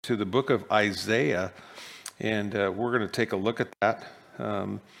to the book of Isaiah, and we're going to take a look at that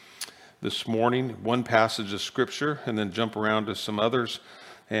this morning. One passage of Scripture, and then jump around to some others.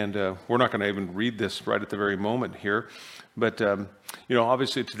 And we're not going to even read this right at the very moment here. But,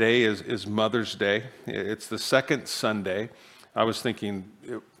 obviously today is Mother's Day. It's the second Sunday. I was thinking,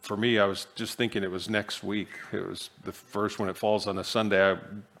 for me, I was just thinking it was next week. It was the first when it falls on a Sunday. I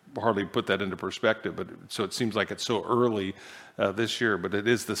hardly put that into perspective, but so it seems like it's so early this year. But it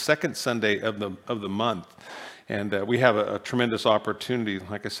is the second Sunday of the month. And we have a tremendous opportunity,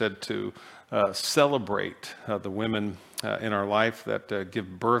 like I said, to celebrate the women in our life that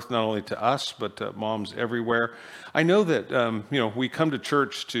give birth not only to us, but moms everywhere. I know that, we come to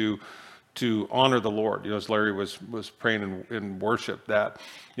church to honor the Lord. As Larry was praying in worship, that,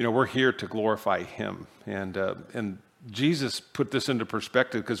 we're here to glorify Him. And Jesus put this into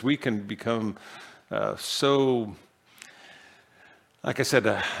perspective because we can become so... Like I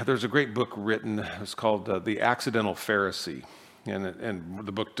said, there's a great book written. It's called The Accidental Pharisee. And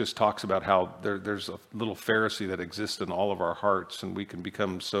the book just talks about how there's a little Pharisee that exists in all of our hearts, and we can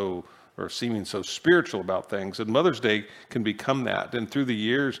become seeming so spiritual about things. And Mother's Day can become that. And through the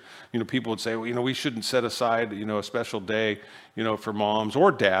years, people would say, well, we shouldn't set aside, a special day, for moms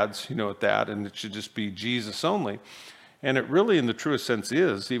or dads, at that, and it should just be Jesus only. And it really, in the truest sense,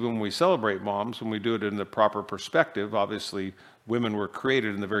 is, even when we celebrate moms, when we do it in the proper perspective, obviously, women were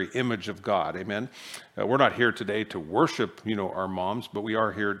created in the very image of God. Amen. We're not here today to worship, our moms, but we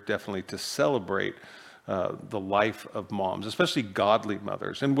are here definitely to celebrate the life of moms, especially godly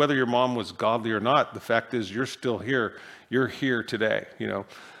mothers. And whether your mom was godly or not, the fact is you're still here. You're here today,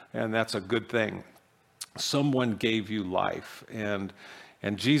 and that's a good thing. Someone gave you life. And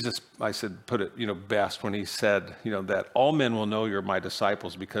Jesus, I said, put it, best when he said, that all men will know you're my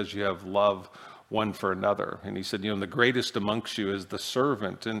disciples because you have love one for another. And he said, the greatest amongst you is the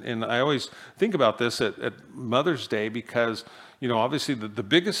servant. And I always think about this at Mother's Day because, obviously the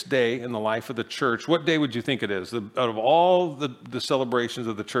biggest day in the life of the church, what day would you think it is? Out of all the celebrations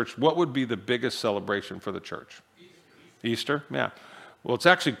of the church, what would be the biggest celebration for the church? Easter? Yeah. Well, it's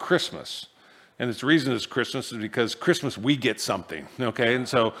actually Christmas. And the reason it's Christmas is because Christmas, we get something, okay? And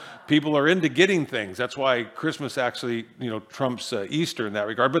so people are into getting things. That's why Christmas actually, trumps Easter in that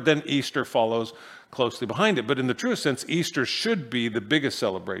regard. But then Easter follows closely behind it. But in the truest sense, Easter should be the biggest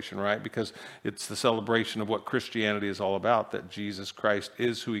celebration, right? Because it's the celebration of what Christianity is all about, that Jesus Christ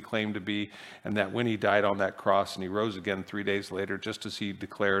is who he claimed to be, and that when he died on that cross and he rose again 3 days later, just as he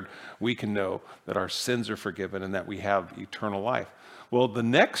declared, we can know that our sins are forgiven and that we have eternal life. Well, the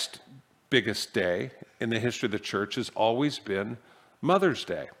next biggest day in the history of the church has always been Mother's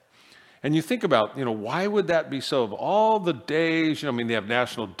Day. And you think about, why would that be so? Of all the days, they have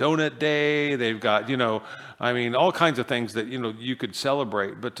National Donut Day, they've got, all kinds of things that, you could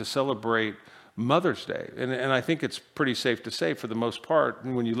celebrate, but to celebrate Mother's Day. And I think it's pretty safe to say, for the most part,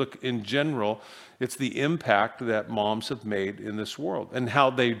 when you look in general, it's the impact that moms have made in this world and how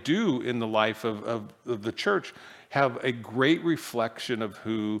they do in the life of the church have a great reflection of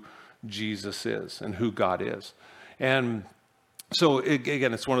who Jesus is and who God is. And so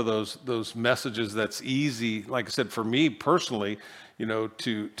again, it's one of those messages that's easy, like I said, for me personally,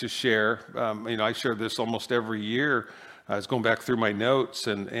 to share. I share this almost every year. I was going back through my notes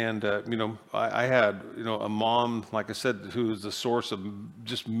and I had, a mom, like I said, who is the source of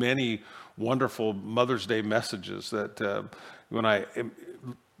just many wonderful Mother's Day messages that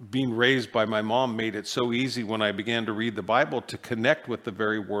being raised by my mom made it so easy when I began to read the Bible to connect with the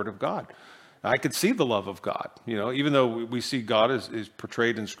very Word of God. I could see the love of God, even though we see God is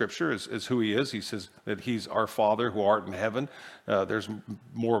portrayed in Scripture as who He is. He says that He's our Father who art in heaven. There's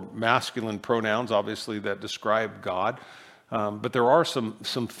more masculine pronouns, obviously, that describe God. But there are some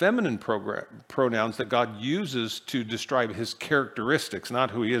feminine pronouns that God uses to describe His characteristics,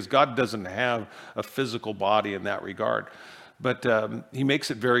 not who He is. God doesn't have a physical body in that regard. But he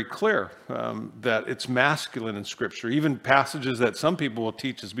makes it very clear that it's masculine in Scripture. Even passages that some people will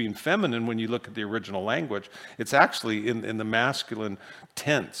teach as being feminine, when you look at the original language, it's actually in the masculine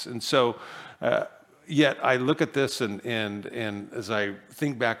tense. And so, yet I look at this and as I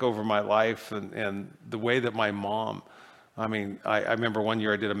think back over my life and the way that my mom, I remember one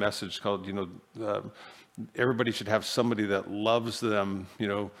year I did a message called, everybody should have somebody that loves them,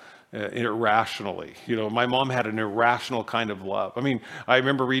 irrationally. My mom had an irrational kind of love. I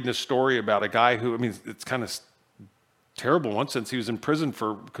remember reading a story about a guy who, it's kind of terrible in one sense. He was in prison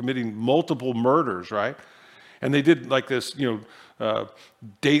for committing multiple murders, right? And they did like this,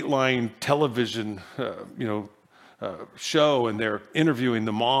 Dateline television, show, and they're interviewing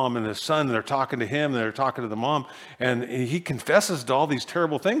the mom and the son, and they're talking to him, and they're talking to the mom, and he confesses to all these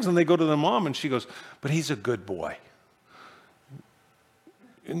terrible things, and they go to the mom, and she goes, but he's a good boy.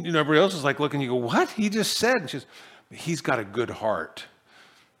 And everybody else is like looking, you go, what? He just said, and she goes, he's got a good heart.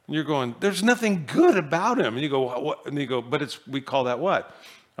 And you're going, there's nothing good about him. And you go, what? And you go, but we call that what?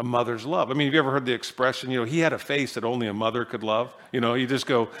 A mother's love. I mean, have you ever heard the expression, he had a face that only a mother could love? You just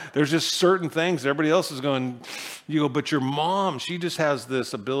go, there's just certain things. Everybody else is going, you go, but your mom, she just has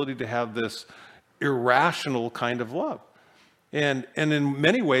this ability to have this irrational kind of love. And in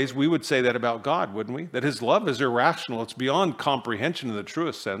many ways, we would say that about God, wouldn't we? That his love is irrational. It's beyond comprehension in the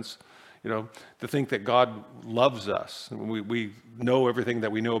truest sense. To think that God loves us. We know everything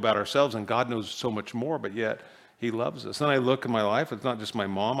that we know about ourselves, and God knows so much more, but yet he loves us. And I look in my life, it's not just my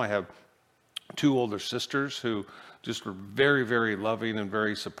mom. I have 2 older sisters who just were very, very loving and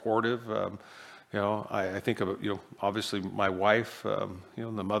very supportive. I think of, obviously my wife,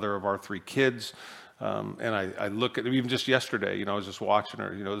 the mother of our 3 kids. And I look at, even just yesterday, I was just watching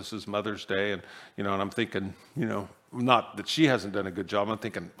her, this is Mother's Day, and, and I'm thinking, not that she hasn't done a good job. I'm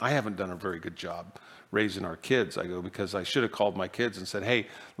thinking, I haven't done a very good job raising our kids. I go, because I should have called my kids and said, hey,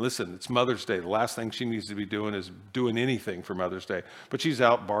 listen, it's Mother's Day. The last thing she needs to be doing is doing anything for Mother's Day. But she's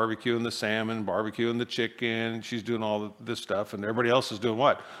out barbecuing the salmon, barbecuing the chicken. She's doing all this stuff. And everybody else is doing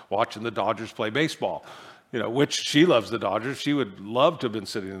what? Watching the Dodgers play baseball, which she loves the Dodgers. She would love to have been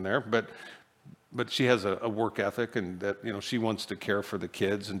sitting in there, but she has a work ethic, and that, she wants to care for the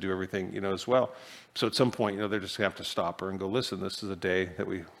kids and do everything, as well. So at some point, they're just gonna have to stop her and go, listen, this is a day that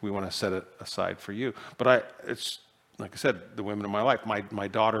we want to set it aside for you. But it's like I said, the women in my life, my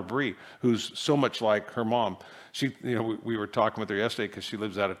daughter, Bree, who's so much like her mom. She, we were talking with her yesterday because she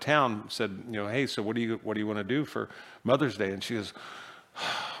lives out of town, said, hey, so what do you want to do for Mother's Day? And she goes,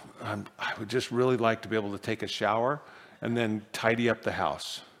 I would just really like to be able to take a shower and then tidy up the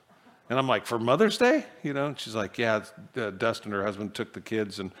house. And I'm like, for Mother's Day? And she's like, yeah, Dustin, her husband, took the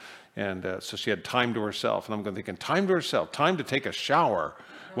kids, and so she had time to herself. And I'm thinking, time to herself, time to take a shower.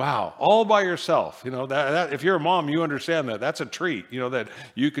 Wow, all by yourself. That if you're a mom, you understand that. That's a treat, that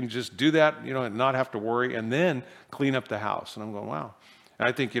you can just do that, and not have to worry, and then clean up the house. And I'm going, wow. And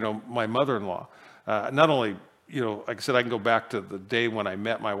I think, my mother-in-law, not only, like I said, I can go back to the day when I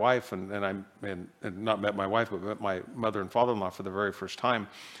met my wife, and not met my wife, but met my mother and father-in-law for the very first time,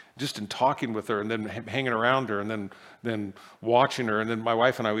 just in talking with her and then hanging around her and then watching her. And then my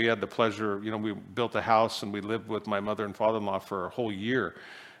wife and I, we had the pleasure, we built a house and we lived with my mother and father-in-law for a whole year.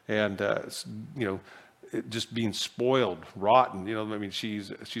 And, just being spoiled, rotten,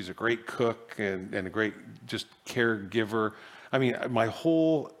 she's a great cook and a great just caregiver. My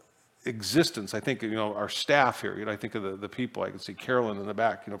whole existence, I think, our staff here, I think of the people. I can see Carolyn in the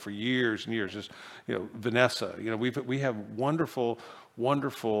back, for years and years, just, Vanessa, we have wonderful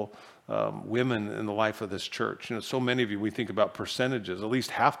women in the life of this church. So many of you, we think about percentages, at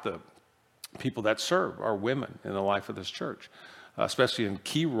least half the people that serve are women in the life of this church, especially in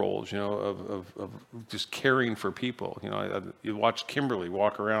key roles, of just caring for people. You watch Kimberly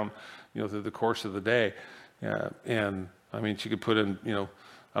walk around, through the course of the day. And she could put in,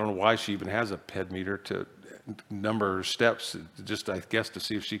 I don't know why she even has a ped meter to number her steps, just, I guess, to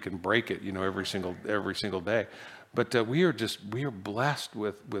see if she can break it, every single day. But we are blessed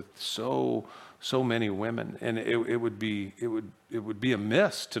with so many women, and it would be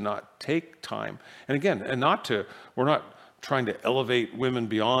amiss to not take time. And again, we're not trying to elevate women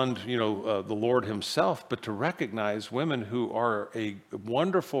beyond the Lord Himself, but to recognize women who are a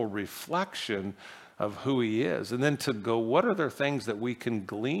wonderful reflection of who He is, and then to go, what are there things that we can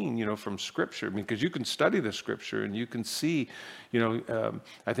glean, from Scripture? Because you can study the Scripture and you can see,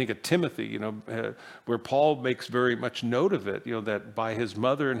 I think of Timothy, where Paul makes very much note of it, that by his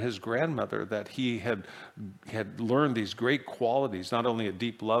mother and his grandmother, that he had learned these great qualities, not only a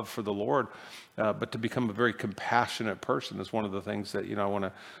deep love for the Lord, but to become a very compassionate person is one of the things that, I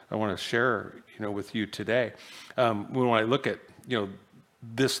want to share, with you today. When I look at,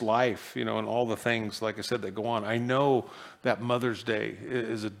 this life, and all the things, like I said, that go on. I know that Mother's Day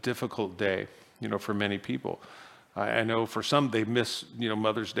is a difficult day, for many people. I know for some, they miss,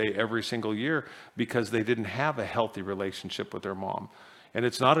 Mother's Day every single year because they didn't have a healthy relationship with their mom. And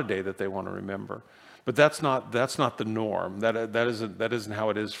it's not a day that they want to remember. But that's not the norm. That isn't how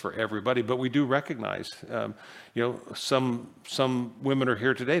it is for everybody. But we do recognize, some women are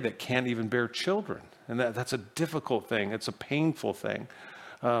here today that can't even bear children. And that's a difficult thing. It's a painful thing.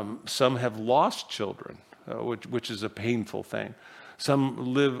 Some have lost children, which is a painful thing.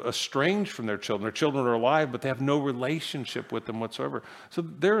 Some live estranged from their children. Their children are alive, but they have no relationship with them whatsoever. So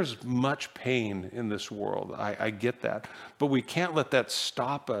there is much pain in this world. I get that. But we can't let that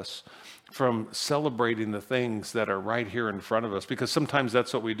stop us from celebrating the things that are right here in front of us, because sometimes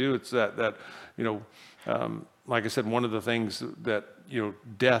that's what we do. It's that like I said, one of the things that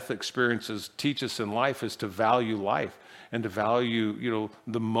death experiences teach us in life is to value life and to value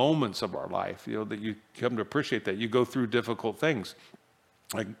the moments of our life. That you come to appreciate that. You go through difficult things.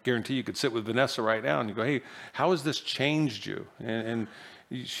 I guarantee you could sit with Vanessa right now and you go, "Hey, how has this changed you?" And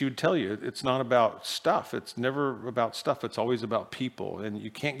she would tell you, it's not about stuff. It's never about stuff. It's always about people, and you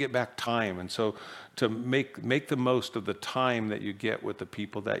can't get back time. And so to make the most of the time that you get with the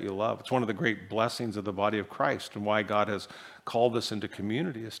people that you love. It's one of the great blessings of the body of Christ, and why God has called us into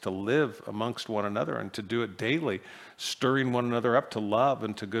community is to live amongst one another and to do it daily, stirring one another up to love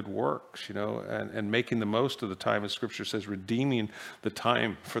and to good works, and making the most of the time, as Scripture says, redeeming the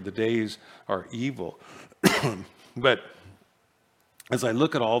time, for the days are evil. But as I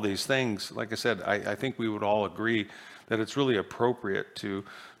look at all these things, like I said, I think we would all agree that it's really appropriate to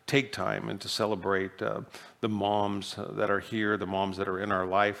take time and to celebrate the moms that are here, the moms that are in our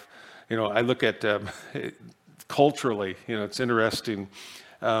life. I look at culturally, it's interesting.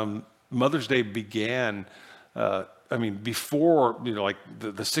 Mother's Day began, before, like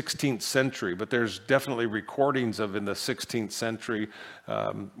the 16th century, but there's definitely recordings of in the 16th century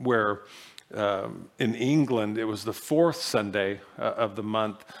where in England, it was the fourth Sunday of the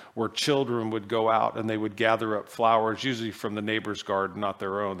month where children would go out and they would gather up flowers, usually from the neighbor's garden, not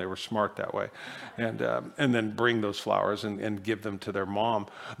their own. They were smart that way. And then bring those flowers and give them to their mom.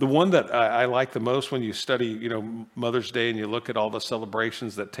 The one that I like the most when you study, Mother's Day, and you look at all the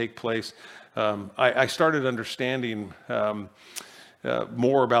celebrations that take place, I started understanding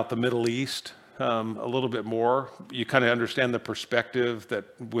more about the Middle East. A little bit more. You kind of understand the perspective that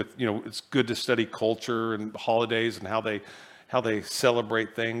it's good to study culture and holidays and how they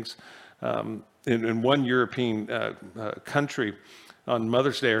celebrate things. In one European country on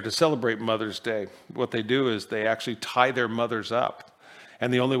Mother's Day, or to celebrate Mother's Day, what they do is they actually tie their mothers up.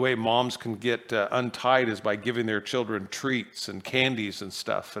 And the only way moms can get untied is by giving their children treats and candies and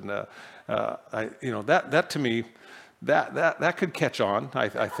stuff. And that to me, that could catch on,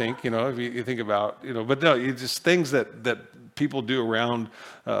 I think, if you think about, but no, it's just things that people do around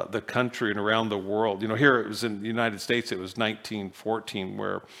the country and around the world. Here it was in the United States, it was 1914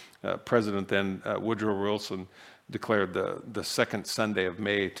 where President then Woodrow Wilson declared the second Sunday of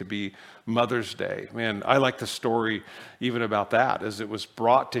May to be Mother's Day. Man, I like the story even about that, as it was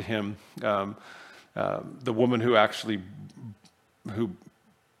brought to him, the woman who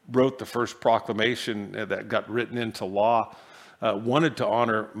wrote the first proclamation that got written into law, wanted to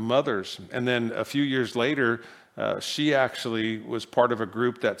honor mothers. And then a few years later, she actually was part of a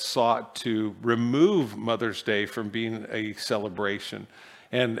group that sought to remove Mother's Day from being a celebration.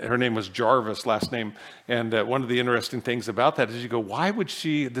 And her name was Jarvis, last name. And one of the interesting things about that is you go, why would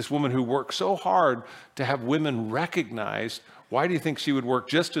this woman who worked so hard to have women recognized, why do you think she would work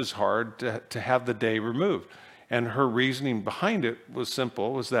just as hard to have the day removed? And her reasoning behind it was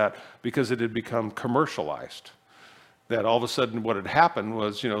simple, was that because it had become commercialized, that all of a sudden what had happened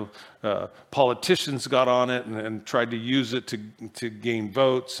was, politicians got on it and tried to use it to gain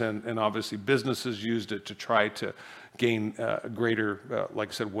votes, and obviously businesses used it to try to gain greater, like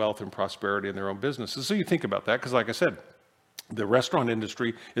I said, wealth and prosperity in their own businesses. So you think about that, because like I said, the restaurant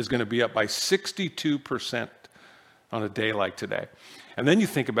industry is going to be up by 62% on a day like today. And then you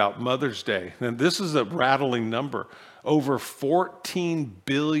think about Mother's Day, and this is a rattling number. Over $14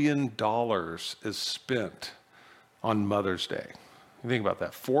 billion is spent on Mother's Day. You think about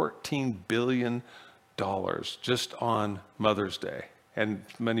that, $14 billion just on Mother's Day. And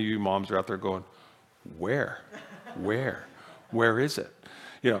many of you moms are out there going, where is it?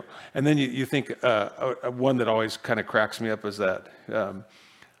 And then you think one that always kind of cracks me up is that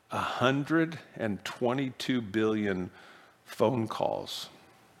 122 billion phone calls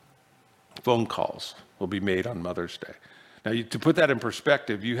will be made on Mother's Day. Now, to put that in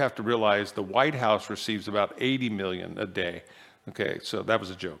perspective, you have to realize the White House receives about 80 million a day. Okay, so that was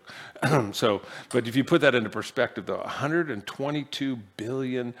a joke. But if you put that into perspective, though, 122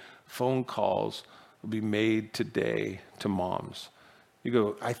 billion phone calls will be made today to moms. You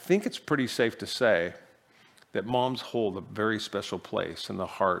go, I think it's pretty safe to say that moms hold a very special place in the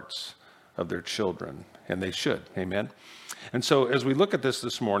hearts of their children, and they should. Amen. And so as we look at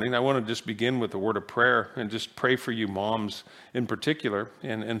this morning, I want to just begin with a word of prayer and just pray for you moms in particular,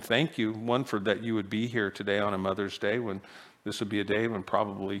 and thank you, one, for that you would be here today on a Mother's Day, when this would be a day when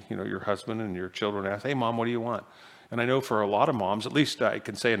probably, your husband and your children ask, hey, Mom, what do you want? And I know for a lot of moms, at least I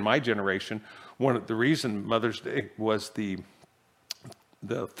can say in my generation, one of the reason Mother's Day was the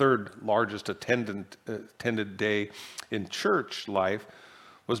third largest attended day in church life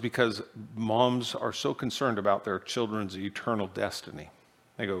was because moms are so concerned about their children's eternal destiny.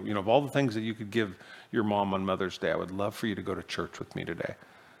 They go, of all the things that you could give your mom on Mother's Day, I would love for you to go to church with me today.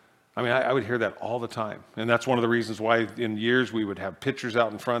 I mean, I would hear that all the time. And that's one of the reasons why in years we would have pictures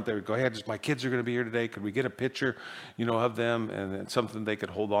out in front. They would go, hey, my kids are going to be here today. Could we get a picture, of them? And it's something they could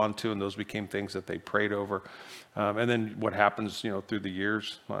hold on to. And those became things that they prayed over. And then what happens, through the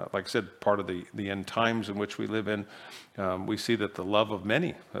years, like I said, part of the end times in which we live in, we see that the love of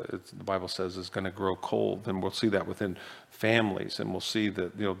many, the Bible says, is going to grow cold. And we'll see that within families. And we'll see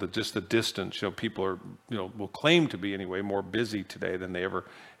that, just the distance, people are, will claim to be anyway, more busy today than they ever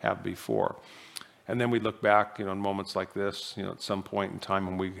have before. And then we look back, in moments like this, at some point in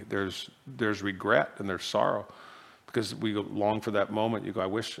time when there's regret and there's sorrow because we long for that moment. You go, I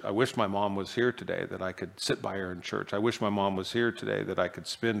wish my mom was here today that I could sit by her in church. I wish my mom was here today that I could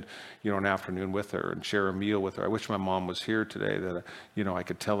spend, an afternoon with her and share a meal with her. I wish my mom was here today that, I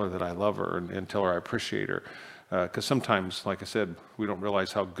could tell her that I love her and tell her I appreciate her. Because sometimes, like I said, we don't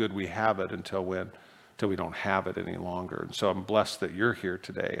realize how good we have it until we don't have it any longer. And so I'm blessed that you're here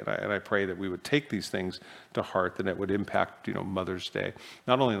today. And I pray that we would take these things to heart, and it would impact, Mother's Day,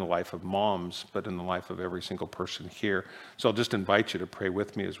 not only in the life of moms, but in the life of every single person here. So I'll just invite you to pray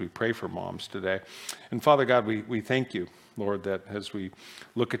with me as we pray for moms today. And Father God, we thank you, Lord, that as we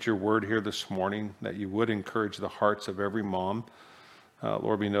look at your word here this morning, that you would encourage the hearts of every mom.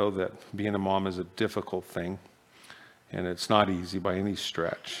 Lord, we know that being a mom is a difficult thing, and it's not easy by any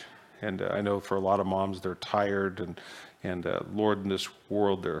stretch. And I know for a lot of moms, they're tired, and Lord, in this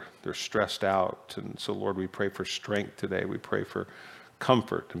world, they're stressed out. And so, Lord, we pray for strength today. We pray for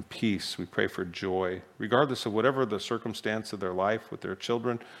comfort and peace. We pray for joy, regardless of whatever the circumstance of their life with their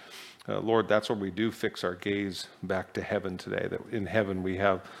children. Lord, that's where we do fix our gaze back to heaven today, that in heaven we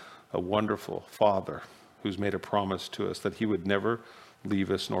have a wonderful Father who's made a promise to us that he would never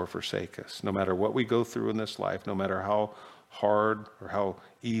leave us nor forsake us. No matter what we go through in this life, no matter how hard or how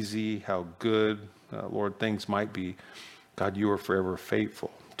easy, how good, Lord, things might be, God, you are forever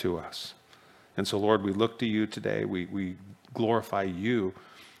faithful to us. And so, Lord, we look to you today. We glorify you,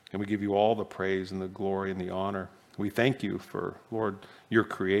 and we give you all the praise and the glory and the honor. We thank you for, Lord, your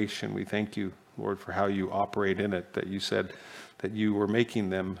creation. We thank you, Lord, for how you operate in it, that you said that you were making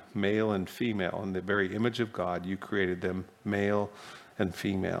them male and female. In the very image of God, you created them male and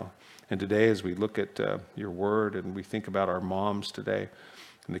female. And today, as we look at your word and we think about our moms today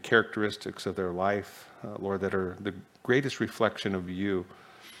and the characteristics of their life, Lord, that are the greatest reflection of you,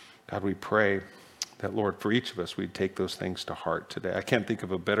 God, we pray that, Lord, for each of us, we'd take those things to heart today. I can't think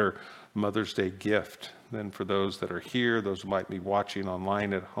of a better Mother's Day gift than for those that are here, those who might be watching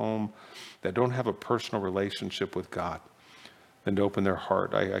online at home, that don't have a personal relationship with God, than to open their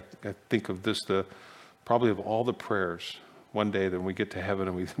heart. I think of this, probably of all the prayers, one day then we get to heaven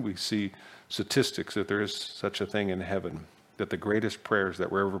and we see statistics that there is such a thing in heaven, that the greatest prayers that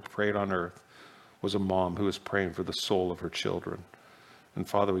were ever prayed on earth was a mom who was praying for the soul of her children. And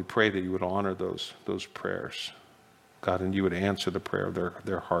Father, we pray that you would honor those prayers, God, and you would answer the prayer of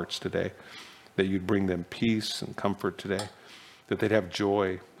their hearts today, that you'd bring them peace and comfort today, that they'd have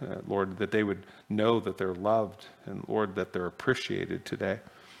joy, Lord, that they would know that they're loved, and Lord, that they're appreciated today.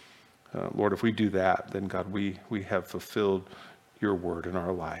 Lord, if we do that, then God, we have fulfilled your word in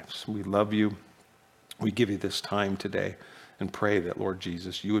our lives. We love you. We give you this time today and pray that, Lord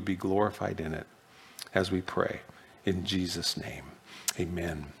Jesus, you would be glorified in it as we pray in Jesus' name.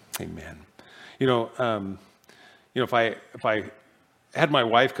 Amen. Amen. If I had my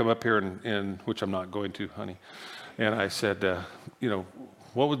wife come up here and which I'm not going to, honey, and I said,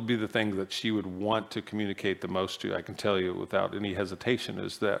 what would be the thing that she would want to communicate the most to you? I can tell you without any hesitation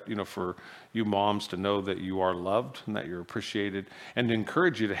is that, for you moms to know that you are loved and that you're appreciated, and to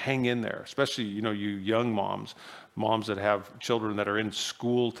encourage you to hang in there, especially, you young moms that have children that are in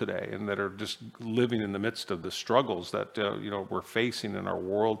school today and that are just living in the midst of the struggles that, we're facing in our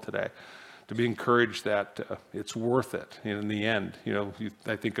world today. To be encouraged that it's worth it in the end.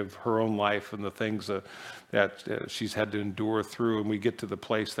 I think of her own life and the things that she's had to endure through, and we get to the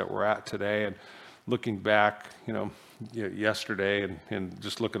place that we're at today. And looking back, yesterday, and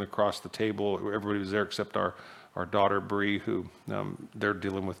just looking across the table, everybody was there except our daughter Bree, who they're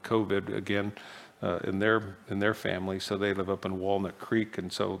dealing with COVID again in their family. So they live up in Walnut Creek, and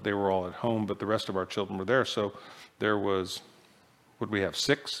so they were all at home, but the rest of our children were there. So there was, what did we have,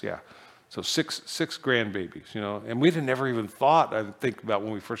 6? Yeah. So six grandbabies, and we had never even thought, I think about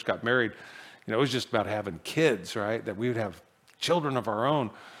when we first got married, it was just about having kids, right? That we would have children of our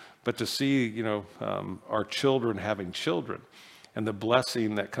own. But to see, our children having children and the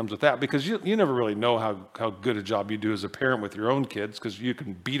blessing that comes with that, because you never really know how good a job you do as a parent with your own kids, because you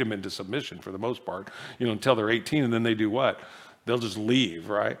can beat them into submission for the most part, until they're 18, and then they do what? They'll just leave,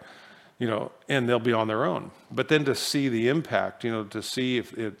 right? And they'll be on their own. But then to see the impact, to see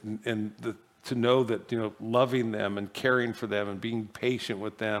if it, to know that, loving them and caring for them and being patient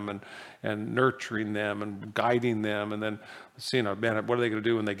with them and nurturing them and guiding them, and then seeing, man, what are they going to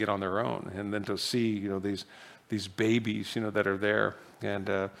do when they get on their own? And then to see, these babies, that are there, and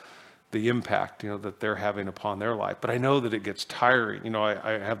the impact, that they're having upon their life. But I know that it gets tiring.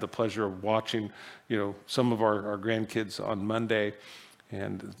 I have the pleasure of watching, some of our grandkids on Monday,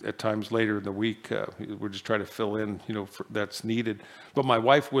 and at times later in the week, we're just trying to fill in, that's needed. But my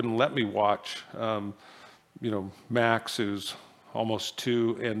wife wouldn't let me watch, Max, who's almost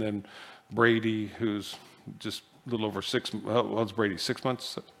 2, and then Brady, who's just a little over 6. What's Brady? 6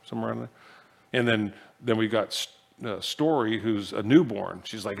 months, somewhere around there. And then we got Story, who's a newborn.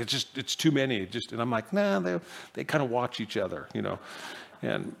 She's like, it's too many. And I'm like, nah, they kind of watch each other,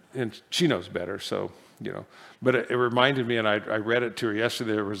 and she knows better. So, but it reminded me, and I read it to her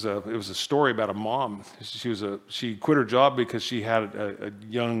yesterday. It was a story about a mom. She quit her job because she had a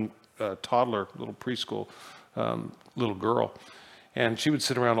young toddler, little preschool little girl, and she would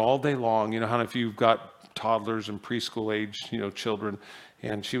sit around all day long. How if you've got toddlers and preschool age, children,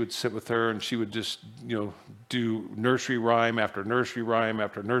 and she would sit with her, and she would just, do nursery rhyme after nursery rhyme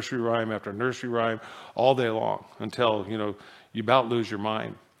after nursery rhyme after nursery rhyme all day long until, you about lose your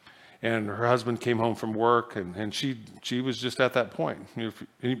mind. And her husband came home from work, and she was just at that point.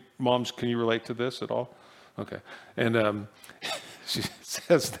 Any moms, can you relate to this at all? Okay. And she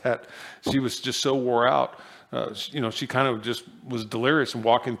says that she was just so wore out. She kind of just was delirious, and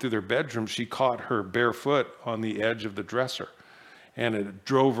walking through their bedroom, she caught her bare foot on the edge of the dresser. And it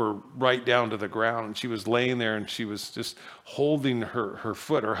drove her right down to the ground. And she was laying there, and she was just holding her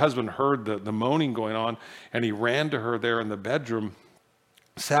foot. Her husband heard the moaning going on, and he ran to her there in the bedroom,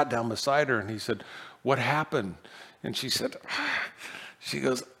 sat down beside her, and he said, "What happened?" And she said, she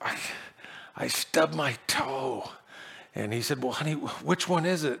goes, I stubbed my toe. And he said, "Well, honey, which one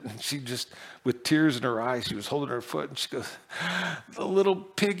is it?" And she just, with tears in her eyes, she was holding her foot, and she goes, "The little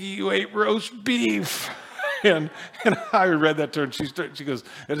piggy who ate roast beef." And I read that to her, and she goes,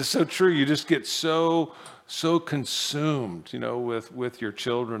 "It is so true. You just get so consumed, with your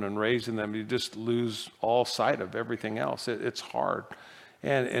children and raising them. You just lose all sight of everything else. It's hard,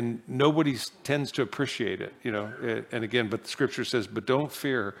 and nobody tends to appreciate it, And again, but the Scripture says, "But don't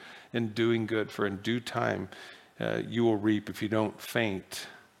fear in doing good, for in due time you will reap if you don't faint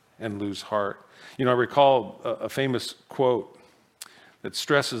and lose heart." I recall a famous quote that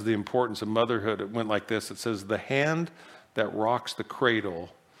stresses the importance of motherhood. It went like this. It says, "The hand that rocks the cradle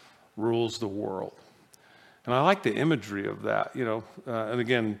rules the world." And I like the imagery of that, and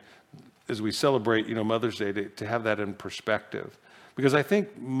again, as we celebrate, Mother's Day, to have that in perspective. Because I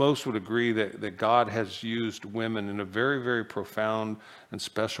think most would agree that God has used women in a very, very profound and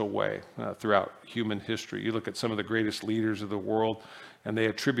special way throughout human history. You look at some of the greatest leaders of the world, and they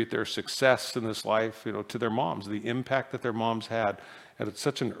attribute their success in this life, to their moms, the impact that their moms had at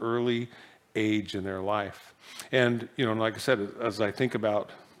such an early age in their life. And, like I said, as I think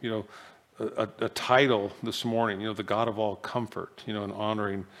about, a title this morning, the God of all comfort, and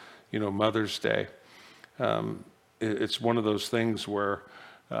honoring, Mother's Day. It's one of those things where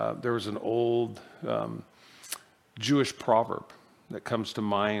there was an old Jewish proverb that comes to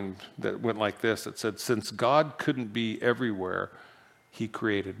mind that went like this. It said, "Since God couldn't be everywhere, he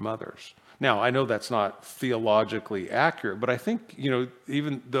created mothers." Now, I know that's not theologically accurate, but I think,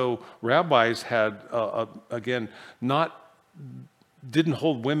 even though rabbis had, again, didn't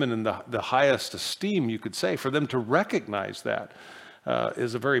hold women in the highest esteem, you could say, for them to recognize that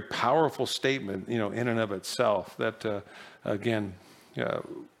is a very powerful statement, in and of itself, that, again,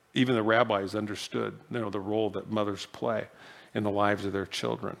 even the rabbis understood, the role that mothers play in the lives of their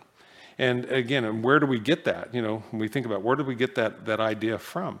children. And again, and where do we get that? When we think about where do we get that idea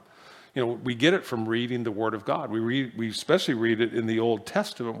from? We get it from reading the Word of God. We especially read it in the Old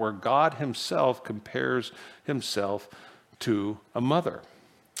Testament, where God himself compares himself to a mother.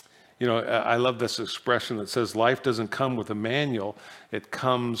 I love this expression that says, "Life doesn't come with a manual, it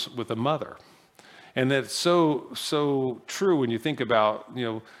comes with a mother." And that's so true when you think about,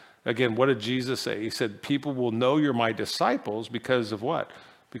 again, what did Jesus say? He said, "People will know you're my disciples because of what?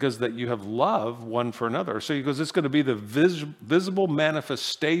 Because that you have love one for another." So he goes, it's going to be the visible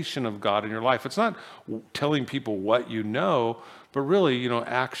manifestation of God in your life. It's not telling people what you know, But really,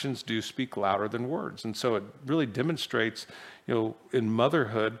 actions do speak louder than words. And so it really demonstrates, in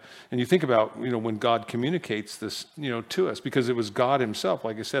motherhood. And you think about, when God communicates this, to us, because it was God himself,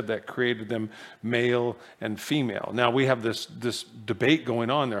 like I said, that created them male and female. Now we have this debate going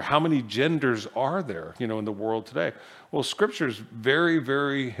on there. How many genders are there, in the world today? Well, Scripture is very,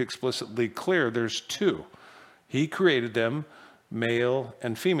 very explicitly clear. There's two. He created them male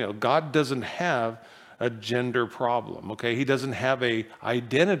and female. God doesn't have a gender problem, okay? He doesn't have a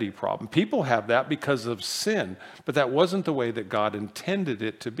identity problem. People have that because of sin, but that wasn't the way that God intended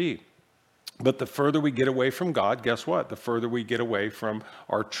it to be. But the further we get away from God, guess what? The further we get away from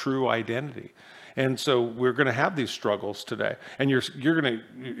our true identity. And so we're going to have these struggles today. And you're going to,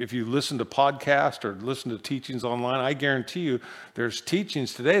 if you listen to podcasts or listen to teachings online, I guarantee you there's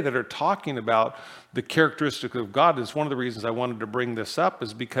teachings today that are talking about the characteristics of God. And it's one of the reasons I wanted to bring this up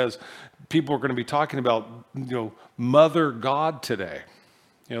is because people are going to be talking about, Mother God today.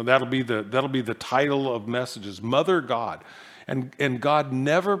 That'll be the title of messages, Mother God. And God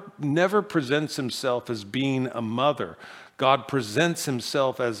never presents himself as being a mother. God presents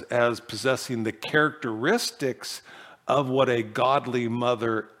himself as possessing the characteristics of what a godly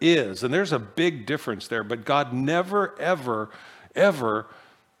mother is. And there's a big difference there, but God never, ever, ever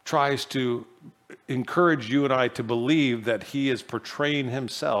tries to encourage you and I to believe that he is portraying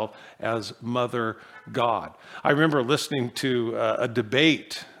himself as Mother God. I remember listening to a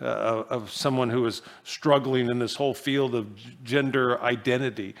debate of someone who was struggling in this whole field of gender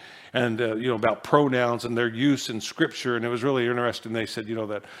identity and, about pronouns and their use in Scripture. And it was really interesting. They said,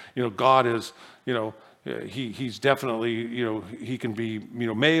 that, God is, he's definitely, he can be,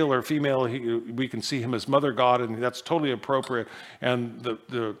 male or female. We can see him as Mother God, and that's totally appropriate. And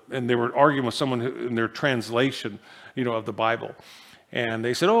and they were arguing with someone in their translation, of the Bible. And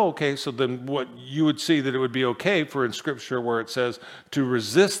they said, oh, okay, so then what you would see that it would be okay for in Scripture where it says to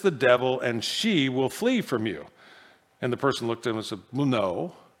resist the devil and she will flee from you. And the person looked at him and said, well,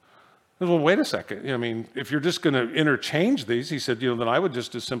 no. I said, well, wait a second. If you're just going to interchange these, he said, then I would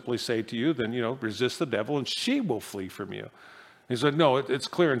just as simply say to you, then, resist the devil and she will flee from you. He said, no, it's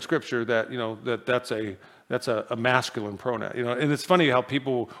clear in Scripture that, that's a masculine pronoun, and it's funny how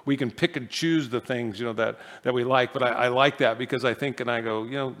we can pick and choose the things, that we like, but I like that because I think, and I go,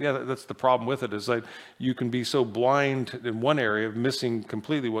 yeah, that's the problem with it is like you can be so blind in one area of missing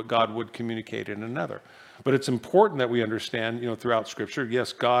completely what God would communicate in another. But it's important that we understand, throughout Scripture,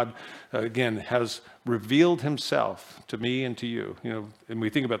 yes, God, again, has revealed himself to me and to you, and we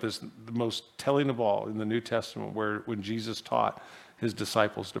think about this, the most telling of all in the New Testament, when Jesus taught his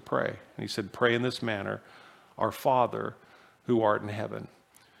disciples to pray. And he said, pray in this manner, our Father who art in heaven.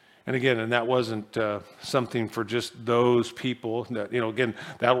 And again, and that wasn't something for just those people that, again,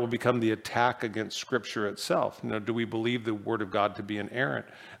 that will become the attack against Scripture itself. Do we believe the Word of God to be inerrant?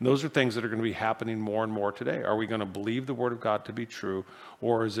 And those are things that are going to be happening more and more today. Are we going to believe the Word of God to be true,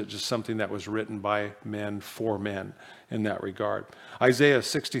 or is it just something that was written by men for men in that regard? Isaiah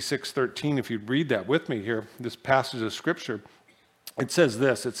 66:13, if you'd read that with me here, this passage of Scripture, it says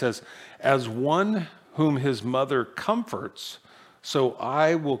this, it says, as one whom his mother comforts, so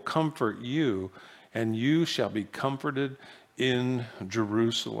I will comfort you, and you shall be comforted in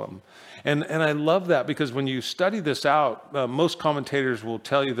Jerusalem. And I love that because when you study this out, most commentators will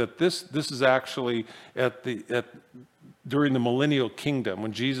tell you that this is actually during the millennial kingdom,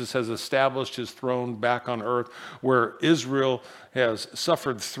 when Jesus has established his throne back on earth, where Israel has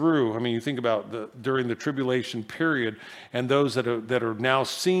suffered through. You think about during the tribulation period, and those that are now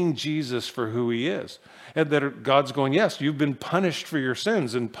seeing Jesus for who he is, and God's going, yes, you've been punished for your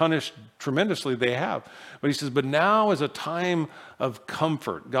sins, and punished tremendously they have. But he says, but now is a time of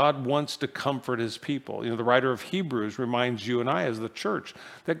comfort. God wants to comfort his people. The writer of Hebrews reminds you and I as the church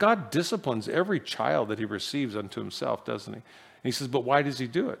that God disciplines every child that he receives unto himself, doesn't he? And he says, but why does he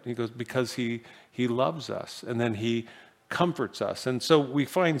do it? He goes, because he loves us, and then he comforts us. And so we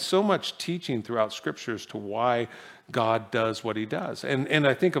find so much teaching throughout Scripture as to why God does what he does. And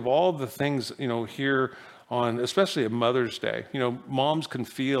I think of all the things, here on, especially at Mother's Day, moms can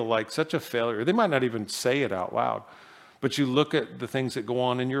feel like such a failure. They might not even say it out loud, but you look at the things that go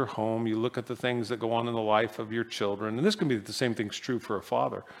on in your home, you look at the things that go on in the life of your children, and this can be the same thing's true for a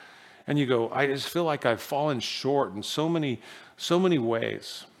father. And you go, I just feel like I've fallen short in so many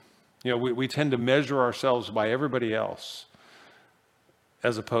ways. We tend to measure ourselves by everybody else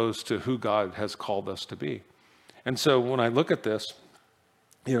as opposed to who God has called us to be. And so when I look at this,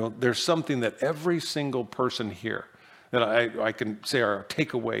 there's something that every single person here that I can say our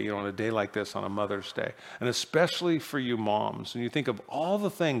takeaway, on a day like this, on a Mother's Day, and especially for you moms, and you think of all the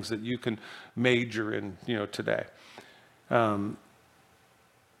things that you can major in, today.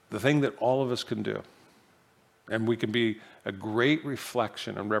 the thing that all of us can do, and we can be a great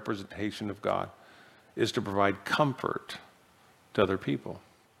reflection and representation of God, is to provide comfort to other people.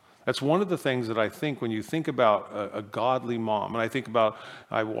 That's one of the things that I think when you think about a godly mom, and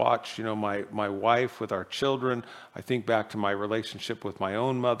I watch, my wife with our children. I think back to my relationship with my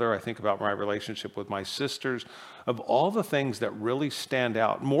own mother. I think about my relationship with my sisters. Of all the things that really stand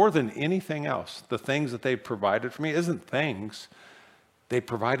out, more than anything else, the things that they've provided for me isn't things. They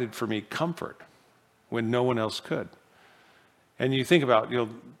provided for me comfort when no one else could. And you think about,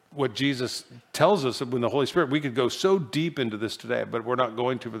 what Jesus tells us when the Holy Spirit, we could go so deep into this today, but we're not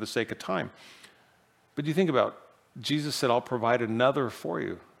going to for the sake of time. But you think about, Jesus said, I'll provide another for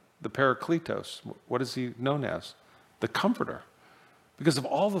you, the Parakletos. What is he known as? The Comforter. Because of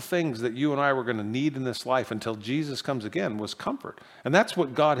all the things that you and I were going to need in this life until Jesus comes again was comfort. And that's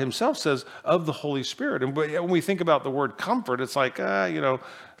what God himself says of the Holy Spirit. And when we think about the word comfort, it's like,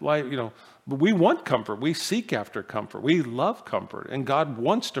 but we want comfort. We seek after comfort. We love comfort. And God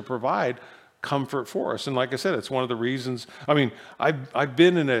wants to provide comfort for us. And like I said, it's one of the reasons. I've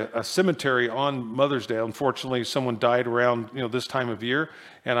been in a cemetery on Mother's Day. Unfortunately, someone died around this time of year.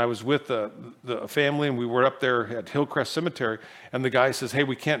 And I was with the family, and we were up there at Hillcrest Cemetery. And the guy says, hey,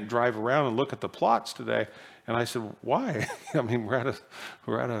 we can't drive around and look at the plots today. And I said, why? We're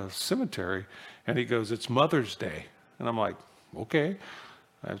at a cemetery. And he goes, it's Mother's Day. And I'm like, okay.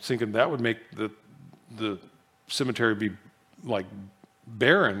 I was thinking that would make the cemetery be like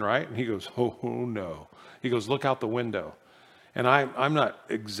barren, right? And he goes, oh no. He goes, look out the window. And I'm not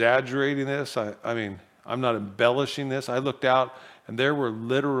exaggerating this. I'm not embellishing this. I looked out, and there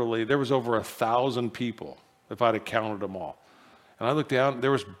was over 1,000 people, if I'd have counted them all. And I looked down,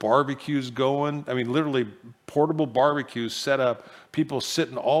 there was barbecues going. Literally portable barbecues set up, people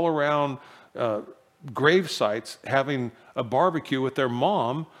sitting all around grave sites having a barbecue with their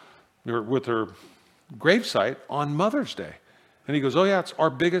mom, or with her gravesite on Mother's Day. And he goes, oh yeah, it's our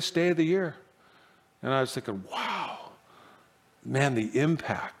biggest day of the year. And I was thinking, wow, man, the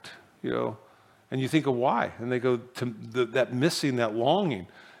impact, and you think of why. And they go to that missing, that longing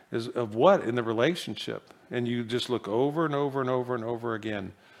is of what in the relationship. And you just look over and over and over and over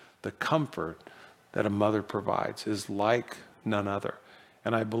again. The comfort that a mother provides is like none other.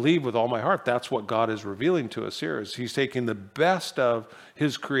 And I believe with all my heart, that's what God is revealing to us here, is he's taking the best of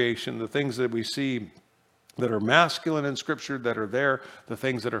his creation, the things that we see that are masculine in Scripture, that are there, the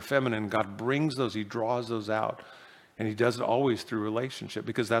things that are feminine. God brings those, he draws those out. And he does it always through relationship,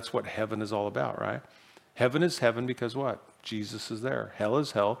 because that's what heaven is all about, right? Heaven is heaven because what? Jesus is there. Hell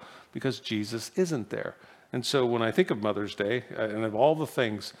is hell because Jesus isn't there. And so when I think of Mother's Day, and of all the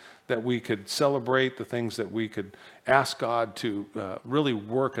things that we could celebrate, the things that we could ask God to really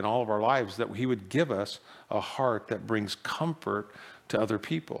work in all of our lives, that he would give us a heart that brings comfort to other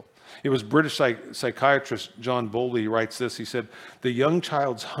people. It was British psychiatrist John Bowlby writes this. He said, the young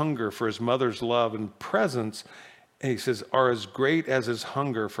child's hunger for his mother's love and presence, and he says, are as great as his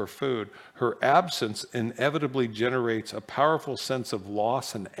hunger for food. Her absence inevitably generates a powerful sense of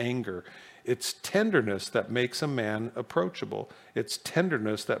loss and anger. It's tenderness that makes a man approachable. It's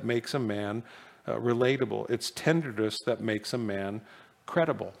tenderness that makes a man relatable. It's tenderness that makes a man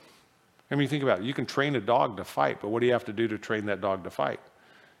credible. Think about it. You can train a dog to fight, but what do you have to do to train that dog to fight?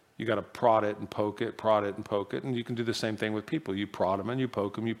 You got to prod it and poke it, prod it and poke it, and you can do the same thing with people. You prod them and you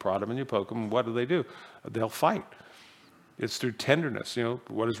poke them, you prod them and you poke them, and what do? They'll fight. It's through tenderness.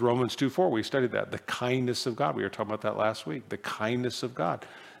 What is Romans 2:4? We studied that. The kindness of God. We were talking about that last week. The kindness of God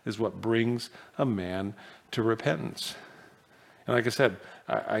is what brings a man to repentance. And like I said,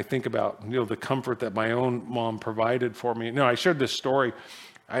 I think about, the comfort that my own mom provided for me. I shared this story.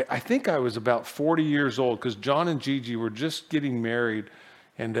 I think I was about 40 years old, because John and Gigi were just getting married,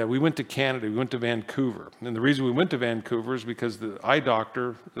 and we went to Canada. We went to Vancouver. And the reason we went to Vancouver is because the eye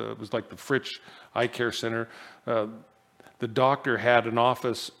doctor, was like the Fritch Eye Care Center. The doctor had an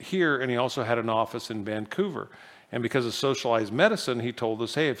office here, and he also had an office in Vancouver. And because of socialized medicine, he told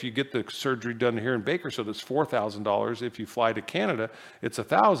us, hey, if you get the surgery done here in Bakersfield, it's $4,000. If you fly to Canada, it's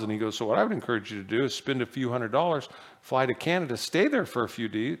 $1,000. He goes, so what I would encourage you to do is spend a few $100s, fly to Canada, stay there for a few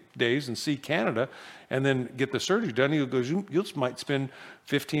days and see Canada, and then get the surgery done. He goes, you might spend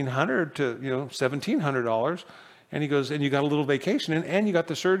 $1,500 to $1,700. And he goes, and you got a little vacation, and you got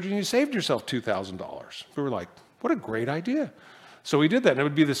the surgery, and you saved yourself $2,000. We were like, what a great idea. So we did that, and it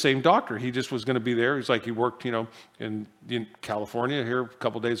would be the same doctor. He just was going to be there. He's like, he worked, in California here a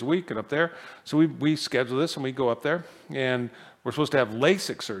couple days a week and up there. So we schedule this, and we go up there, and we're supposed to have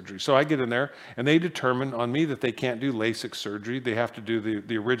LASIK surgery. So I get in there, and they determine on me that they can't do LASIK surgery. They have to do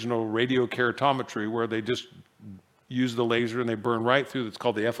the original radiokeratometry, where they just use the laser and they burn right through. It's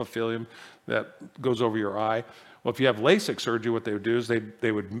called the epithelium that goes over your eye. Well, if you have LASIK surgery, what they would do is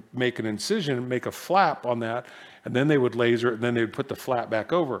they would make an incision and make a flap on that, and then they would laser it, and then they would put the flap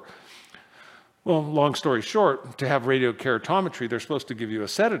back over. Well, long story short, to have radiokeratometry, they're supposed to give you a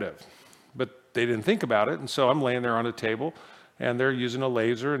sedative, but they didn't think about it, and so I'm laying there on a table, and they're using a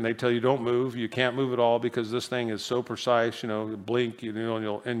laser, and they tell you don't move, you can't move at all because this thing is so precise, blink,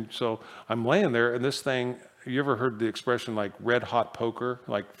 and so I'm laying there, and this thing, you ever heard the expression like red hot poker,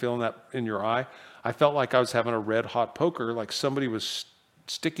 like feeling that in your eye? I felt like I was having a red hot poker, like somebody was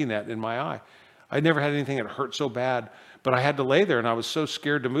sticking that in my eye. I never had anything that hurt so bad, but I had to lay there, and I was so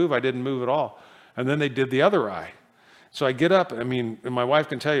scared to move, I didn't move at all. And then they did the other eye. So I get up, and my wife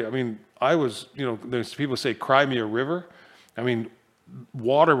can tell you, I was, there's people say, cry me a river.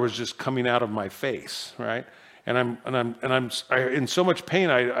 Water was just coming out of my face, right? And I'm in so much pain,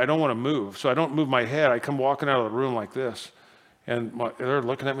 I don't want to move. So I don't move my head. I come walking out of the room like this. And they're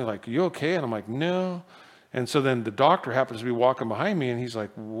looking at me like, you okay? And I'm like, no. And so then the doctor happens to be walking behind me, and he's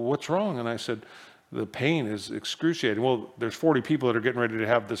like, what's wrong? And I said, the pain is excruciating. Well, there's 40 people that are getting ready to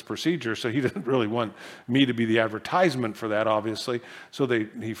have this procedure, so he doesn't really want me to be the advertisement for that, obviously. So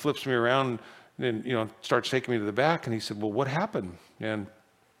he flips me around and starts taking me to the back, and he said, well, what happened? And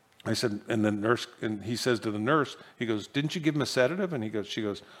I said, and the nurse, and he says to the nurse, he goes, didn't you give him a sedative? And she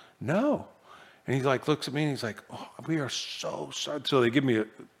goes, no. And he looks at me and he's like, oh, we are so sorry. So they give me,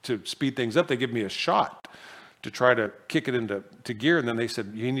 to speed things up, they give me a shot to try to kick it into gear. And then they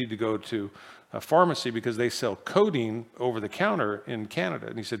said, you need to go to a pharmacy because they sell codeine over the counter in Canada.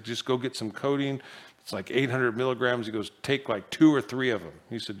 And he said, just go get some codeine. It's like 800 milligrams. He goes, take like 2 or 3 of them.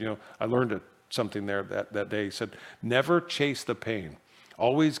 He said, I learned something there that day. He said, never chase the pain.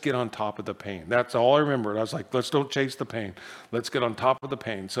 Always get on top of the pain. That's all I remember. And I was like, let's don't chase the pain. Let's get on top of the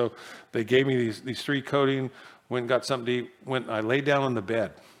pain. So they gave me these 3 codeine, went and got something to eat, I laid down on the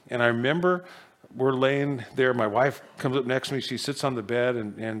bed. And I remember we're laying there. My wife comes up next to me. She sits on the bed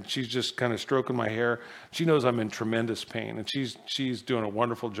and she's just kind of stroking my hair. She knows I'm in tremendous pain, and she's doing a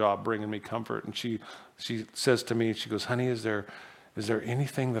wonderful job bringing me comfort. And she says to me, she goes, honey, is there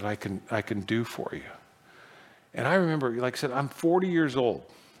anything that I can do for you? And I remember, like I said, I'm 40 years old.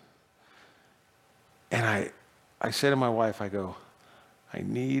 And I say to my wife, I go, I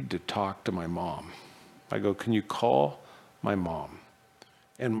need to talk to my mom. I go, can you call my mom?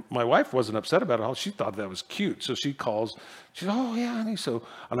 And my wife wasn't upset about it all. She thought that was cute. So she calls. She said, oh, yeah, honey.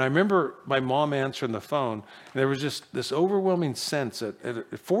 And I remember my mom answering the phone. And there was just this overwhelming sense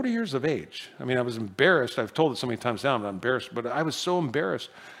at 40 years of age. I was embarrassed. I've told it so many times now, I'm not embarrassed. But I was so embarrassed.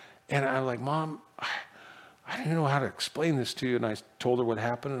 And I'm like, Mom, I didn't know how to explain this to you. And I told her what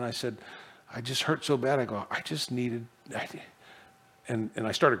happened. And I said, I just hurt so bad. I go, and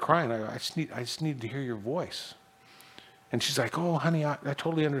I started crying. I go, I just need to hear your voice. And she's like, oh, honey, I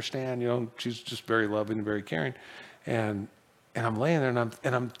totally understand. She's just very loving and very caring. And I'm laying there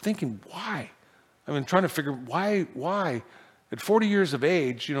and I'm thinking, why? Trying to figure why? At 40 years of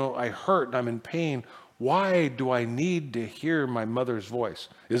age, I hurt and I'm in pain. Why do I need to hear my mother's voice?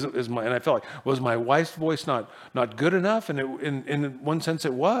 And I felt like, was my wife's voice not good enough? And in one sense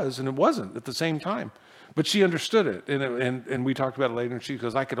it was, and it wasn't at the same time. But she understood it. And we talked about it later, and she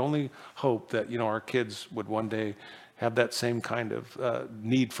goes, I could only hope that, our kids would one day have that same kind of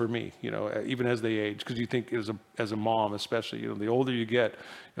need for me, even as they age. Because you think as a mom, especially, the older you get,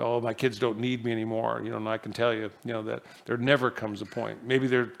 my kids don't need me anymore. And I can tell you, that there never comes a point. Maybe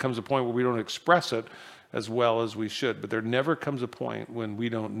there comes a point where we don't express it as well as we should, but there never comes a point when we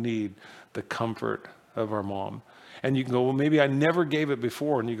don't need the comfort of our mom. And you can go, well, maybe I never gave it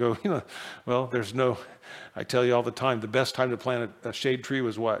before. And you go, well, I tell you all the time, the best time to plant a shade tree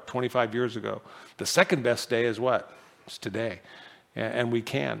was what? 25 years ago. The second best day is what? It's today. And we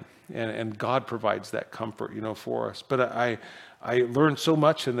can. And God provides that comfort, for us. But I learned so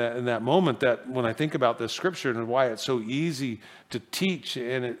much in that moment that when I think about this scripture and why it's so easy to teach,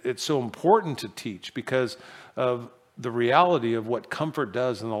 and it's so important to teach because of the reality of what comfort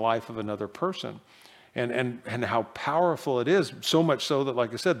does in the life of another person. And how powerful it is, so much so that,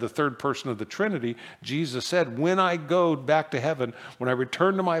 like I said, the third person of the Trinity, Jesus said, when I go back to heaven, when I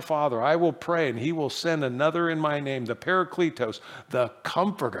return to my Father, I will pray and he will send another in my name, the Parakletos, the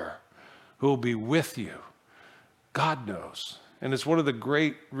Comforter, who will be with you. God knows. And it's one of the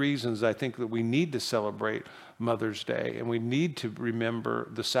great reasons I think that we need to celebrate Mother's Day, and we need to remember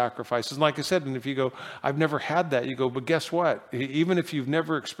the sacrifices. And like I said, and if you go, I've never had that, you go, but guess what? Even if you've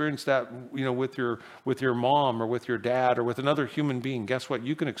never experienced that, with your mom or with your dad or with another human being, guess what?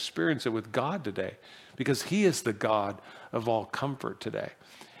 You can experience it with God today, because he is the God of all comfort today.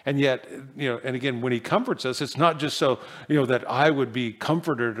 And yet, and again, when he comforts us, it's not just so, that I would be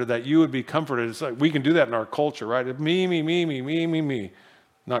comforted or that you would be comforted. It's like we can do that in our culture, right? Me, me, me, me, me, me, me.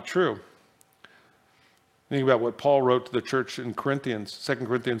 Not true. Think about what Paul wrote to the church in Corinthians, 2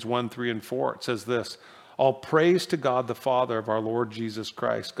 Corinthians 1, 3, and 4. It says this, all praise to God, the Father of our Lord Jesus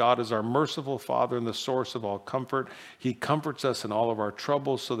Christ. God is our merciful Father and the source of all comfort. He comforts us in all of our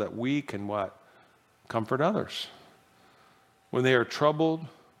troubles so that we can what? Comfort others. When they are troubled,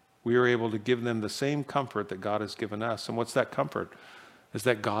 we are able to give them the same comfort that God has given us. And what's that comfort? Is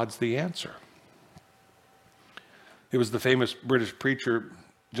that God's the answer. It was the famous British preacher,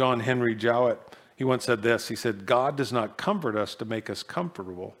 John Henry Jowett. He once said this. He said, God does not comfort us to make us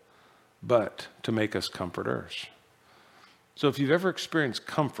comfortable, but to make us comforters. So if you've ever experienced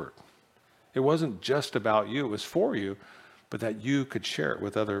comfort, it wasn't just about you. It was for you, but that you could share it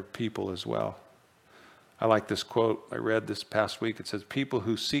with other people as well. I like this quote I read this past week. It says, people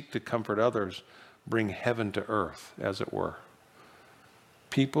who seek to comfort others bring heaven to earth, as it were.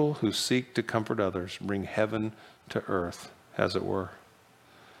 People who seek to comfort others bring heaven to earth, as it were.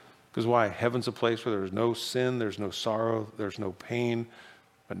 Because why? Heaven's a place where there's no sin, there's no sorrow, there's no pain.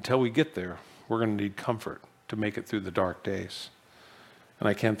 But until we get there, we're going to need comfort to make it through the dark days. And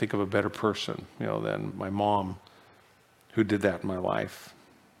I can't think of a better person, than my mom who did that in my life.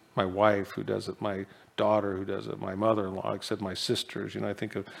 My wife who does it, my daughter who does it, my mother-in-law, like I said, my sisters. I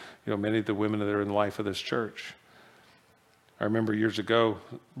think of, many of the women that are in the life of this church. I remember years ago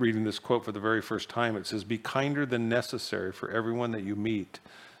reading this quote for the very first time. It says, be kinder than necessary, for everyone that you meet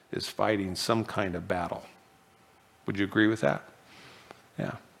is fighting some kind of battle. Would you agree with that?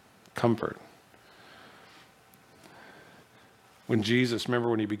 Yeah. Comfort. When Jesus, remember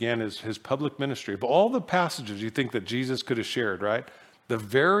when he began his public ministry, of all the passages you think that Jesus could have shared, right? The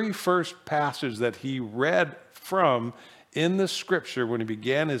very first passage that he read from in the scripture when he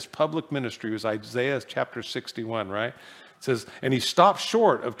began his public ministry was Isaiah chapter 61, right? It says, and he stopped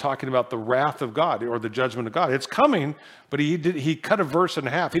short of talking about the wrath of God or the judgment of God. It's coming, but he cut a verse in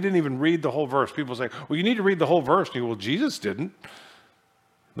half. He didn't even read the whole verse. People say, well, you need to read the whole verse. And you go, well, Jesus didn't.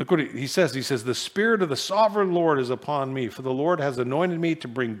 Look what he says. He says, the Spirit of the sovereign Lord is upon me, for the Lord has anointed me to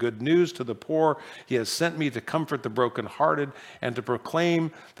bring good news to the poor. He has sent me to comfort the brokenhearted and to proclaim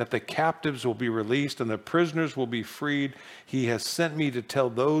that the captives will be released and the prisoners will be freed. He has sent me to tell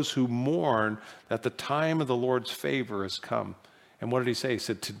those who mourn that the time of the Lord's favor has come. And what did he say? He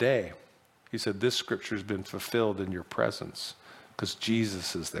said, today, he said, this scripture has been fulfilled in your presence because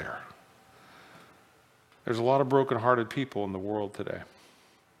Jesus is there. There's a lot of brokenhearted people in the world today.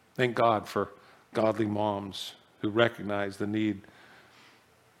 Thank God for godly moms who recognize the need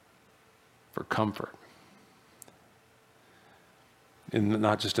for comfort,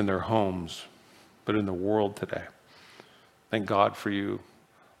 not just in their homes, but in the world today. Thank God for you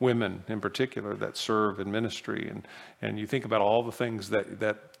women in particular that serve in ministry, and you think about all the things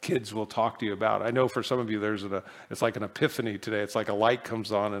that kids will talk to you about. I know for some of you it's like an epiphany today. It's like a light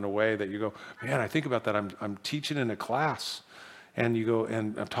comes on in a way that you go, man, I think about that. I'm teaching in a class. And you go,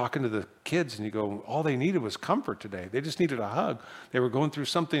 and I'm talking to the kids, and you go, all they needed was comfort today. They just needed a hug. They were going through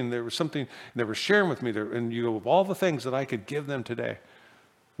something. There was something they were sharing with me. And you go, of all the things that I could give them today,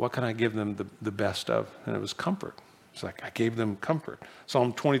 what can I give them the best of? And it was comfort. It's like I gave them comfort.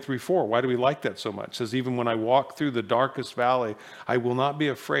 Psalm 23:4. Why do we like that so much? It says, even when I walk through the darkest valley, I will not be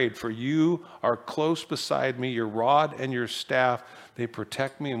afraid, for you are close beside me. Your rod and your staff, they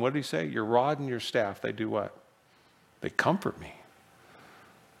protect me. And what did he say? Your rod and your staff, they do what? They comfort me.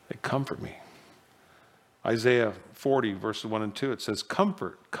 They comfort me. Isaiah 40, verses 1 and 2, it says,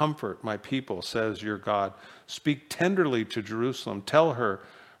 comfort, comfort my people, says your God. Speak tenderly to Jerusalem. Tell her,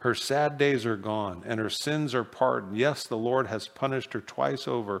 her sad days are gone and her sins are pardoned. Yes, the Lord has punished her twice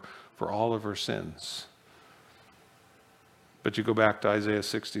over for all of her sins. But you go back to Isaiah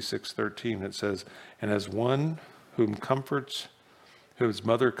 66:13, it says, and as one whom his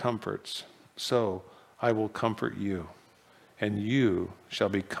mother comforts, so I will comfort you. And you shall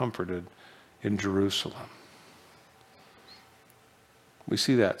be comforted in Jerusalem. We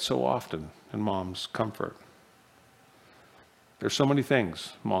see that so often in mom's comfort. There's so many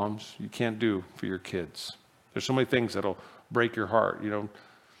things, moms, you can't do for your kids. There's so many things that'll break your heart.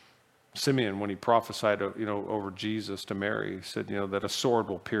 Simeon, when he prophesied, over Jesus to Mary, he said, that a sword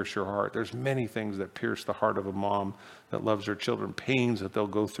will pierce your heart. There's many things that pierce the heart of a mom that loves her children, pains that they'll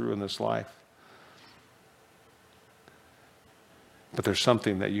go through in this life. But there's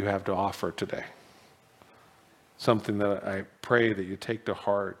something that you have to offer today. Something that I pray that you take to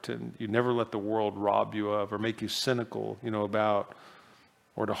heart and you never let the world rob you of or make you cynical, about,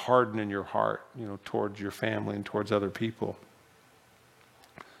 or to harden in your heart, towards your family and towards other people.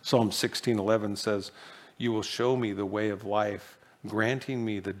 Psalm 16:11 says, "You will show me the way of life, granting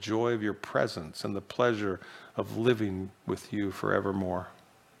me the joy of your presence and the pleasure of living with you forevermore."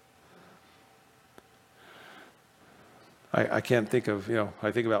 I can't think of,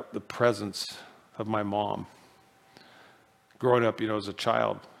 I think about the presence of my mom. Growing up, as a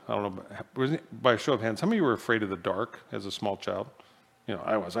child, I don't know, by a show of hands, how many of you were afraid of the dark as a small child?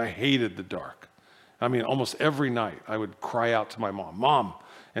 I was. I hated the dark. I mean, almost every night I would cry out to my mom, "Mom,"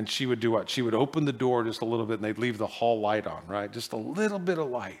 and she would do what? She would open the door just a little bit and they'd leave the hall light on, right? Just a little bit of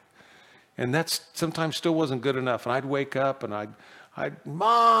light. And that sometimes still wasn't good enough. And I'd wake up and I'd,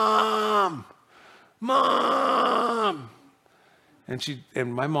 "Mom, Mom."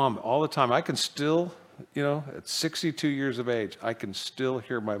 And my mom all the time, I can still, at 62 years of age, I can still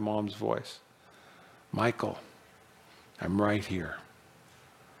hear my mom's voice. "Michael, I'm right here.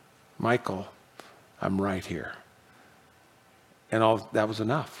 Michael, I'm right here." And all that was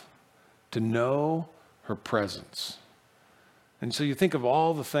enough to know her presence. And so you think of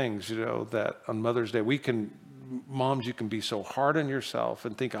all the things, that on Mother's Day, moms, you can be so hard on yourself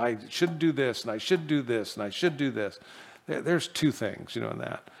and think, "I should do this, and I should do this, and I should do this." There's two things, in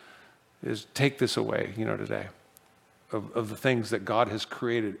that, is take this away, today, of the things that God has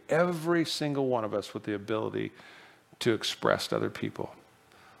created, every single one of us with the ability to express to other people.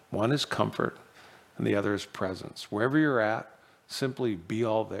 One is comfort, and the other is presence. Wherever you're at, simply be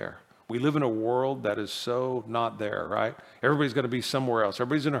all there. We live in a world that is so not there, right? Everybody's got to be somewhere else.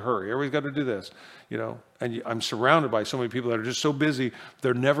 Everybody's in a hurry. Everybody's got to do this, And I'm surrounded by so many people that are just so busy,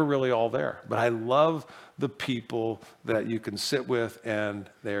 they're never really all there. But I love the people that you can sit with, and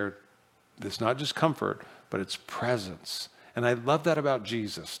it's not just comfort, but it's presence. And I love that about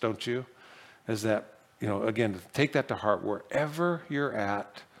Jesus, don't you? Is that, again, take that to heart. Wherever you're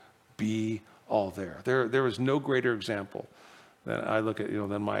at, be all there. There is no greater example than I look at,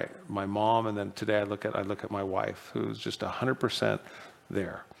 than my mom, and then today I look at my wife, who's just 100%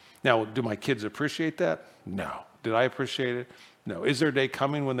 there. Now, do my kids appreciate that? No. Did I appreciate it? No. Is there a day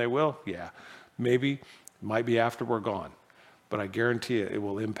coming when they will? Yeah. Maybe, might be after we're gone, but I guarantee it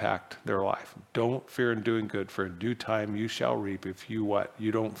will impact their life. Don't fear in doing good, for in due time you shall reap if you what?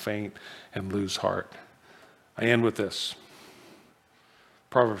 You don't faint and lose heart. I end with this.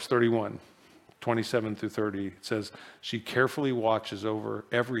 Proverbs 31:27 through 30, it says, "She carefully watches over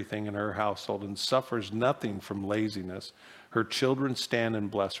everything in her household and suffers nothing from laziness. Her children stand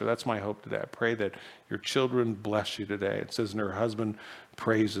and bless her." That's my hope today. I pray that your children bless you today. It says, "And her husband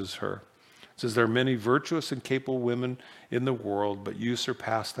praises her." It says, "There are many virtuous and capable women in the world, but you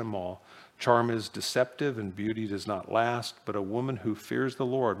surpass them all. Charm is deceptive and beauty does not last, but a woman who fears the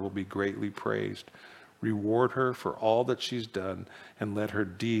Lord will be greatly praised. Reward her for all that she's done, and let her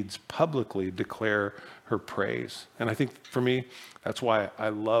deeds publicly declare her praise." And I think for me, that's why I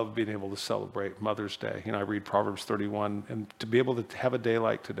love being able to celebrate Mother's Day. I read Proverbs 31, and to be able to have a day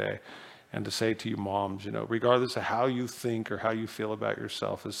like today and to say to you moms, regardless of how you think or how you feel about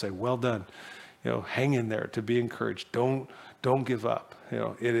yourself, is say, "Well done." Hang in there, to be encouraged. Don't give up.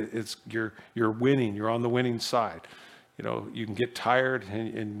 You're winning. You're on the winning side. You can get tired,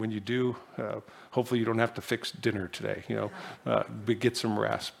 and when you do, hopefully you don't have to fix dinner today, but get some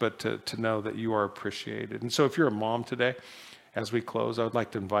rest, but to know that you are appreciated. And so if you're a mom today, as we close, I would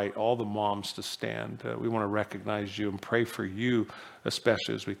like to invite all the moms to stand. We want to recognize you and pray for you,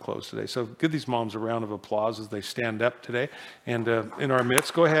 especially as we close today. So give these moms a round of applause as they stand up today. And in our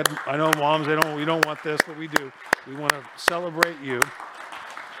midst, go ahead. I know moms, we don't want this, but we do. We want to celebrate you.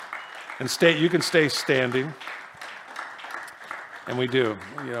 And you can stay standing. And we do,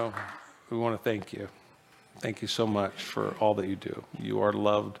 we want to thank you. Thank you so much for all that you do. You are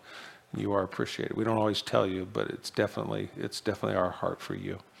loved, you are appreciated. We don't always tell you, but it's definitely our heart for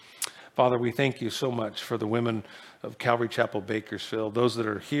you. Father, we thank you so much for the women of Calvary Chapel, Bakersfield, those that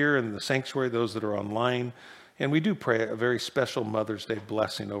are here in the sanctuary, those that are online. And we do pray a very special Mother's Day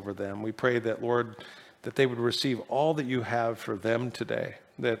blessing over them. We pray that, Lord, that they would receive all that you have for them today.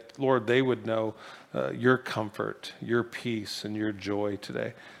 That, Lord, they would know your comfort, your peace, and your joy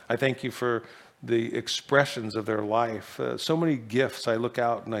today. I thank you for the expressions of their life. So many gifts I look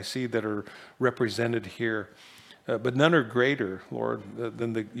out and I see that are represented here. But none are greater, Lord,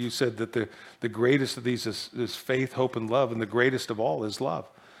 than you said that the greatest of these is faith, hope, and love, and the greatest of all is love.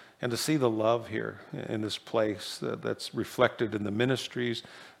 And to see the love here in this place that's reflected in the ministries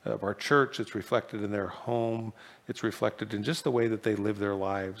of our church, it's reflected in their home, it's reflected in just the way that they live their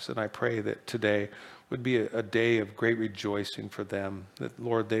lives. And I pray that today would be a day of great rejoicing for them, that,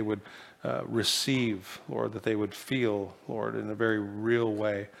 Lord, they would receive, Lord, that they would feel, Lord, in a very real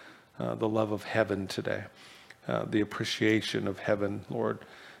way, the love of heaven today, the appreciation of heaven, Lord,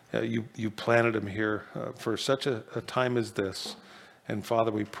 You planted them here for such a time as this. And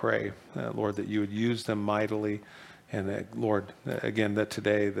Father, we pray, Lord, that you would use them mightily. And Lord, again, that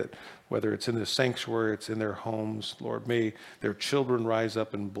today, that whether it's in the sanctuary, it's in their homes, Lord, may their children rise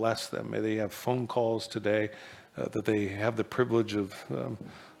up and bless them. May they have phone calls today that they have the privilege of,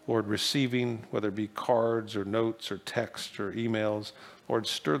 Lord, receiving, whether it be cards or notes or texts or emails. Lord,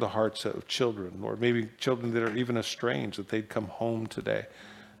 stir the hearts of children. Lord, maybe children that are even estranged, that they'd come home today.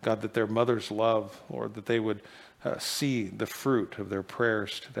 God, that their mother's love, Lord, that they would see the fruit of their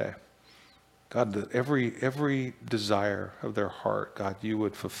prayers today. God, that every desire of their heart, God, you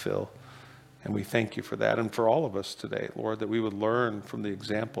would fulfill. And we thank you for that. And for all of us today, Lord, that we would learn from the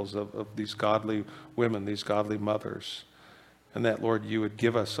examples of these godly women, these godly mothers. And that, Lord, you would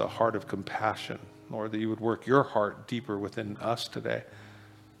give us a heart of compassion. Lord, that you would work your heart deeper within us today.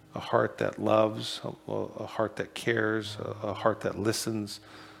 A heart that loves, a heart that cares, a heart that listens,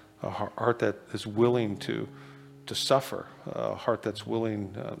 a heart that is willing to suffer, a heart that's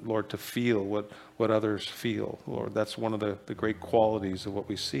willing, Lord, to feel what others feel. Lord, that's one of the great qualities of what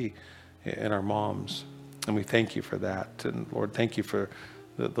we see in our moms. And we thank you for that. And Lord, thank you for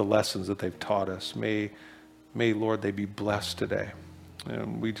the lessons that they've taught us. May, Lord, they be blessed today.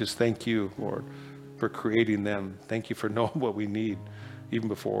 And we just thank you, Lord, for creating them. Thank you for knowing what we need, even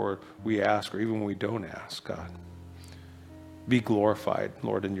before we ask or even when we don't ask, God. Be glorified,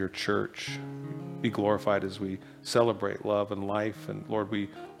 Lord, in your church. Be glorified as we celebrate love and life. And Lord, we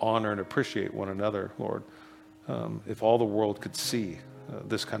honor and appreciate one another, Lord. If all the world could see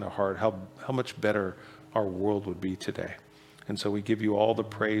this kind of heart, how much better our world would be today. And so we give you all the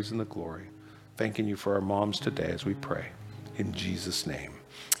praise and the glory. Thanking you for our moms today as we pray. In Jesus' name,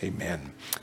 amen.